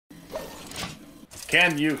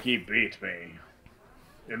Can Yuki beat me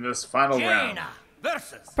in this final round?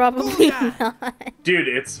 Probably not. Dude,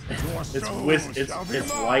 it's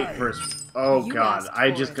light versus. Oh god,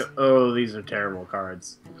 I just got. Oh, these are terrible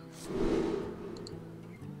cards.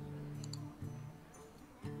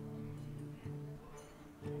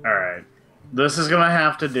 Alright. This is gonna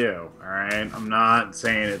have to do. Alright? I'm not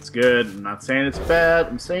saying it's good. I'm not saying it's bad.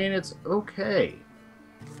 I'm saying it's okay.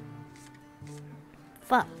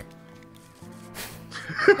 Fuck.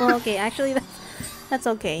 Well, okay, actually, that's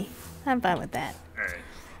okay. I'm fine with that. Alright.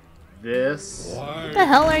 This. What the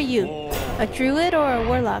hell are you? A druid or a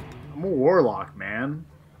warlock? I'm a warlock, man.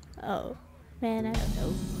 Oh. Man, I don't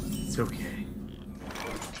know. It's okay.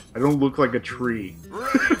 I don't look like a tree.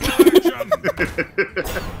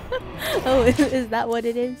 Oh, is that what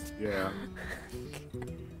it is? Yeah.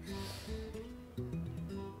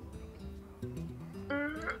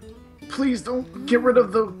 Please don't get rid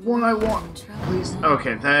of the one I want. Please.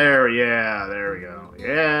 Okay, there we go.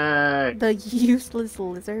 Yay! The useless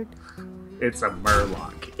lizard. It's a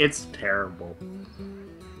murloc. It's terrible.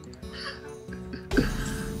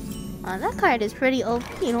 That card is pretty OP.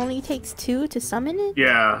 It only takes 2 to summon it?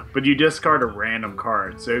 Yeah, but you discard a random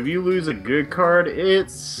card. So if you lose a good card,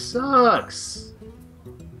 it sucks.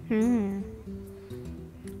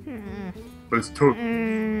 But it's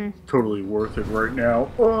totally worth it right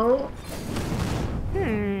now.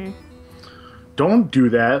 Don't do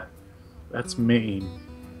that. That's mean.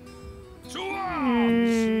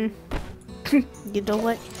 You know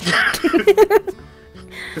what?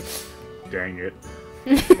 Dang it.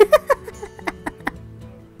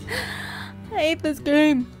 I hate this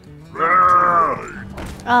game.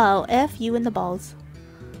 Oh, F you in the balls.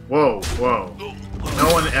 Whoa, whoa.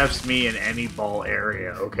 No one F's me in any ball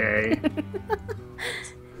area, okay?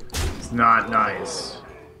 It's not nice.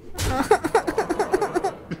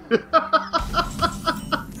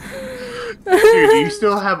 Dude, you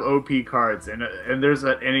still have OP cards, and there's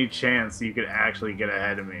any chance you could actually get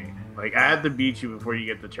ahead of me. Like, I had to beat you before you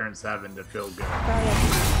get to turn 7 to feel good. Probably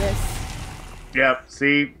have to use this. Yep,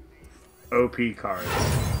 see? OP cards.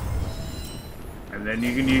 And then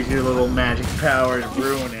you can use your little magic power to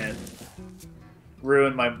ruin it.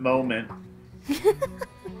 Ruin my moment.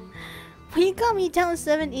 Well, you got me down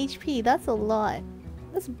 7 HP. That's a lot.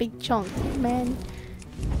 That's a big chunk, man.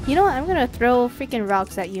 You know what? I'm gonna throw freaking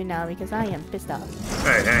rocks at you now because I am pissed off.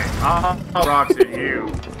 Hey, hey. I'll rocks at you.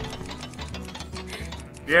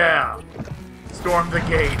 Yeah. Storm the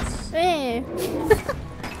gates. Hey.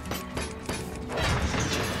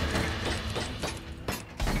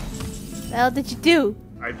 The hell did you do?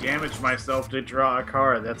 I damaged myself to draw a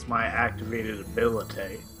card. That's my activated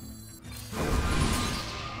ability.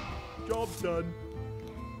 Job's done.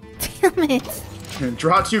 Damn it. And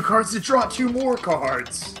draw 2 cards to draw 2 more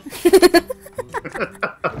cards.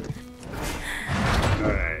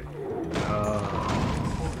 Alright.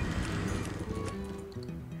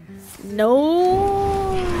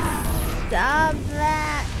 No. Stop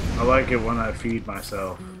that. I like it when I feed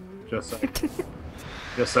myself. Just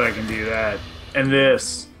so I can do that. And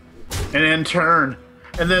this. And then turn.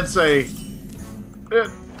 And then say...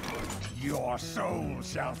 Your soul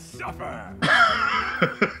shall suffer.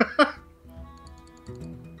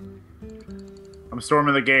 I'm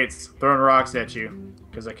storming the gates, throwing rocks at you,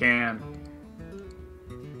 because I can.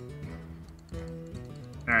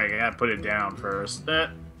 Alright, I gotta put it down first.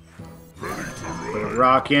 Put a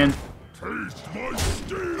rock in.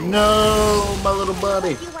 No, my little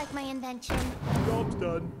buddy. You like my invention? Job's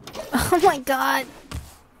done. Oh my god.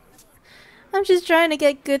 I'm just trying to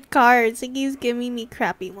get good cards and he's giving me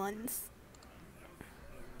crappy ones.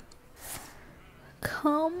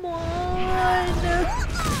 Come on.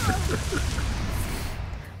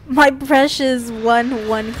 My precious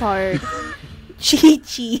 1/1 card.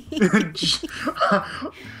 GG.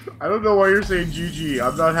 I don't know why you're saying GG.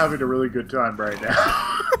 I'm not having a really good time right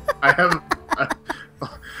now.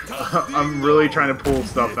 I'm really trying to pull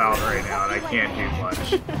stuff out right now, and I can't do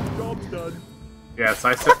much. Job's done. Yes,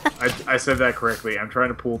 I said that correctly. I'm trying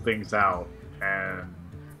to pull things out, and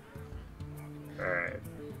alright.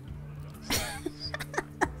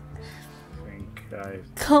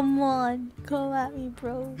 Come on, come at me,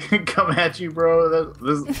 bro. Come at you, bro.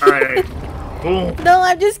 This alright. Boom. No,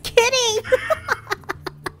 I'm just kidding.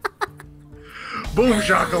 Boom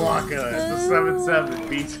shakalaka. It's the 7/7.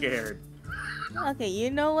 Be scared. Okay,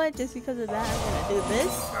 you know what? Just because of that, I'm gonna do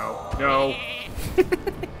this. No.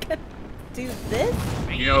 Do this?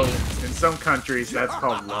 You know, in some countries, that's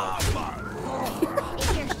called love.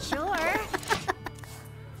 If you're sure.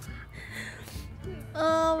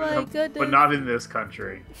 Oh my goodness. But not in this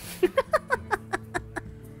country.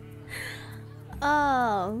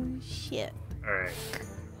 Oh, shit. Alright.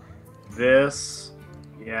 This.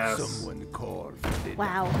 Yes. Someone called.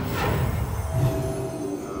 Wow.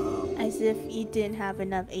 As if you didn't have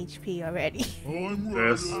enough HP already.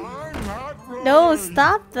 This. I'm not ready. No,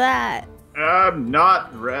 stop that. I'm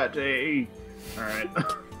not ready. Alright.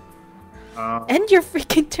 End your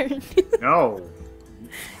freaking turn. No.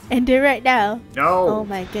 End it right now. No. Oh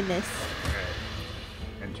my goodness. Alright.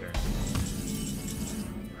 End turn.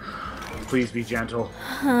 Please be gentle.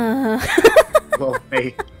 Love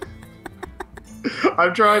me.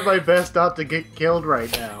 I'm trying my best not to get killed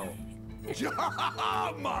right now.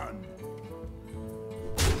 Man.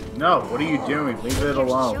 No, what are you doing? Leave it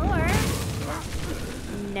alone. Sure.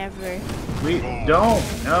 Never. Please, don't.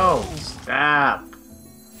 No. Stop.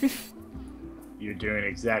 You're doing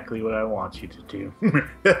exactly what I want you to do.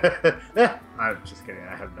 I'm just kidding.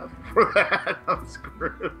 I have nothing for that. I'm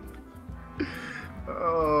screwed.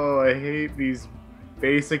 Oh, I hate these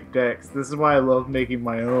basic decks. This is why I love making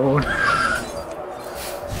my own.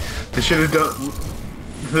 I should have done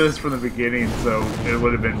this from the beginning, so it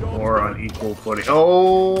would have been more on equal footing.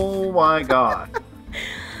 Oh my god.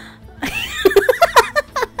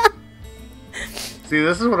 See,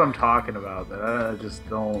 this is what I'm talking about. That I just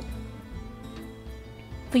don't.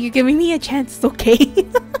 But you're giving me a chance, okay?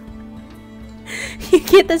 You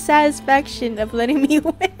get the satisfaction of letting me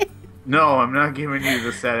win. No, I'm not giving you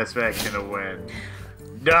the satisfaction of win.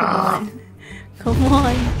 Nah. Come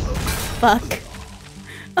on. Fuck.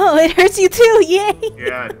 Oh, it hurts you too, yay!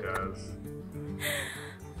 Yeah, it does.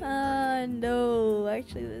 No.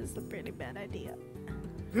 Actually, this is a pretty bad idea.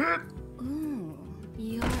 Ooh,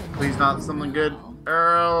 you're Please not something good.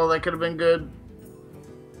 Oh, that could have been good.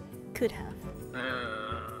 Could have.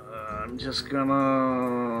 I'm just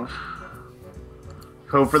gonna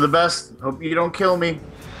hope for the best. Hope you don't kill me.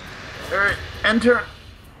 Alright, enter.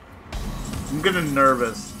 I'm getting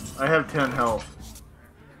nervous. I have 10 health.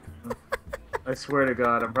 I swear to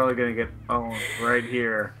God, I'm probably gonna get owned right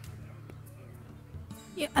here.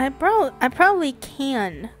 Yeah, I probably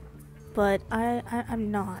can, but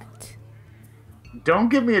I'm not. Don't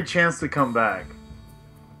give me a chance to come back.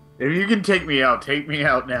 If you can take me out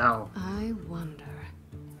now. I wonder.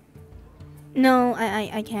 No,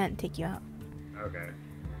 I can't take you out. Okay.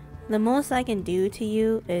 The most I can do to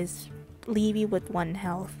you is leave you with 1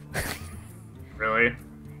 health. Really?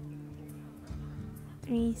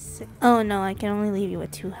 3, 6. Oh no, I can only leave you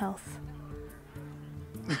with 2 health.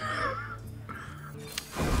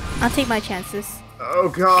 I'll take my chances. Oh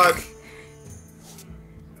God.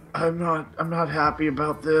 I'm not happy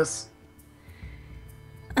about this.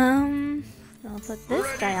 I'll put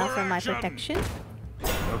this guy out for my protection.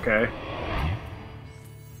 Okay.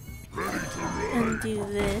 And do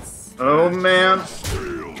this. Oh man.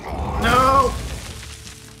 No!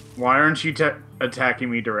 Why aren't you attacking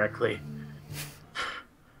me directly?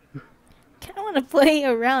 Kinda wanna play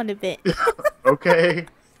around a bit. Okay.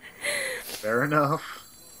 Fair enough.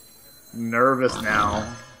 Nervous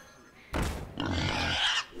now.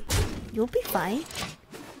 You'll be fine.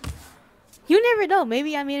 You never know.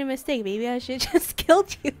 Maybe I made a mistake. Maybe I should just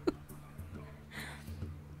killed you.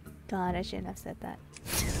 God, I shouldn't have said that.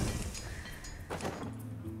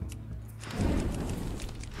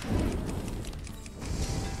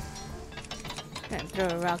 I'm gonna throw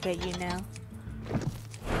a rock at you now.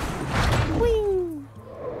 Whee!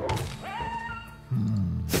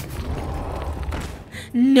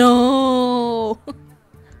 No!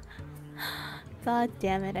 God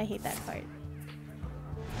damn it, I hate that card.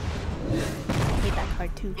 I hate that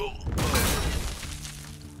card too.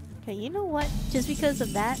 Okay, you know what? Just because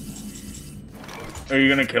of that... Are you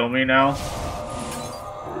gonna kill me now?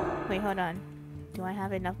 Wait, hold on. Do I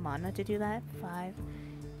have enough mana to do that? 5.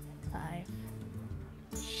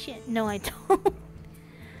 Shit, no I don't.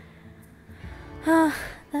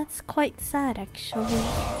 That's quite sad actually.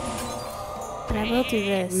 But I will do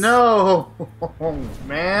this. No!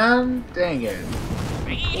 Man, dang it.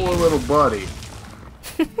 Poor little buddy.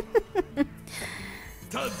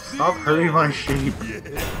 Stop hurting my sheep.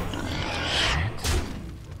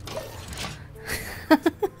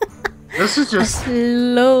 This is A just...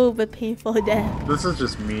 slow but painful death. This is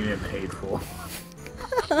just mean and hateful.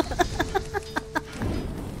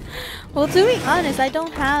 Well, to be honest, I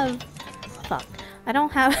don't have... Fuck. I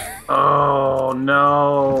don't have... Oh,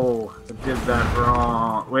 no. I did that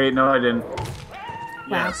wrong. Wait, no, I didn't.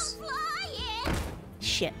 Yes.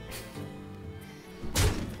 Shit.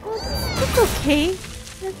 Well, that's okay.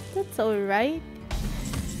 That's alright.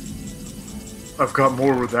 I've got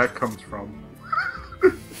more where that comes from.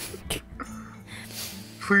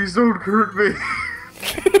 Please don't hurt me.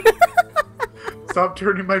 Stop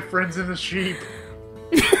turning my friends into sheep.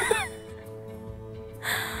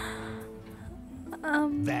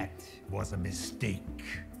 That was a mistake.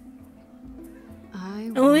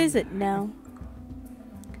 Who is it now?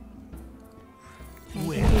 I can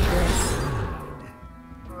do this.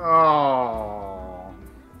 Oh.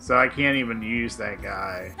 So I can't even use that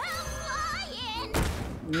guy.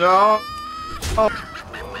 No. Oh,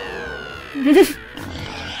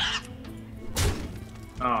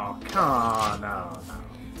 oh come on. No.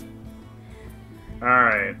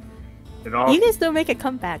 Alright. You can still make a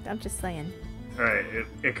comeback, I'm just saying. Alright,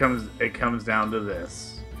 it comes down to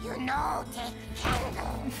this.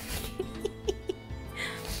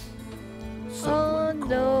 Oh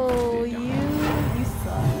no, you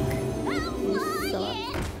suck. You suck.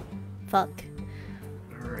 Fuck.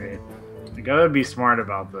 Alright. I gotta be smart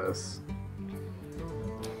about this.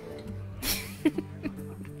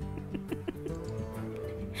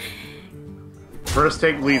 First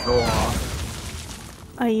take lethal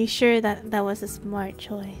off. Are you sure that was a smart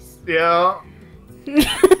choice? Yeah.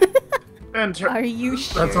 And Are you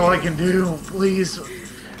sure? that's all I can do, please.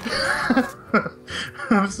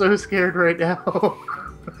 I'm so scared right now.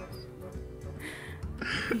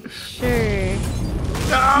 Sure.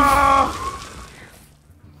 No!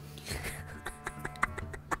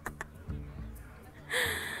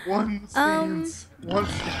 One stance. One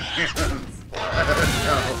stance. No.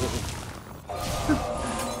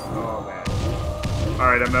 Oh man.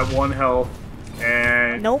 Alright, I'm at 1 health.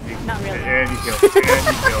 And Nope, not really. And you kill. And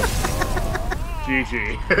you kill. GG.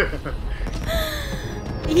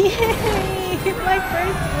 Yay! My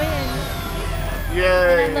first win.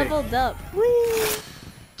 Yay! And I leveled up. Whee!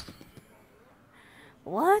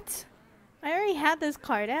 What? I already had this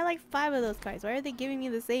card. I had like 5 of those cards. Why are they giving me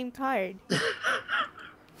the same card?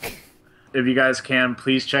 If you guys can,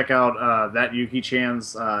 please check out that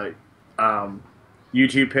Yuki-chan's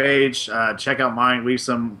YouTube page. Check out mine. Leave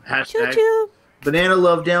some hashtag Choo choo! banana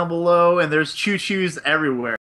love down below, and there's choo-choos everywhere.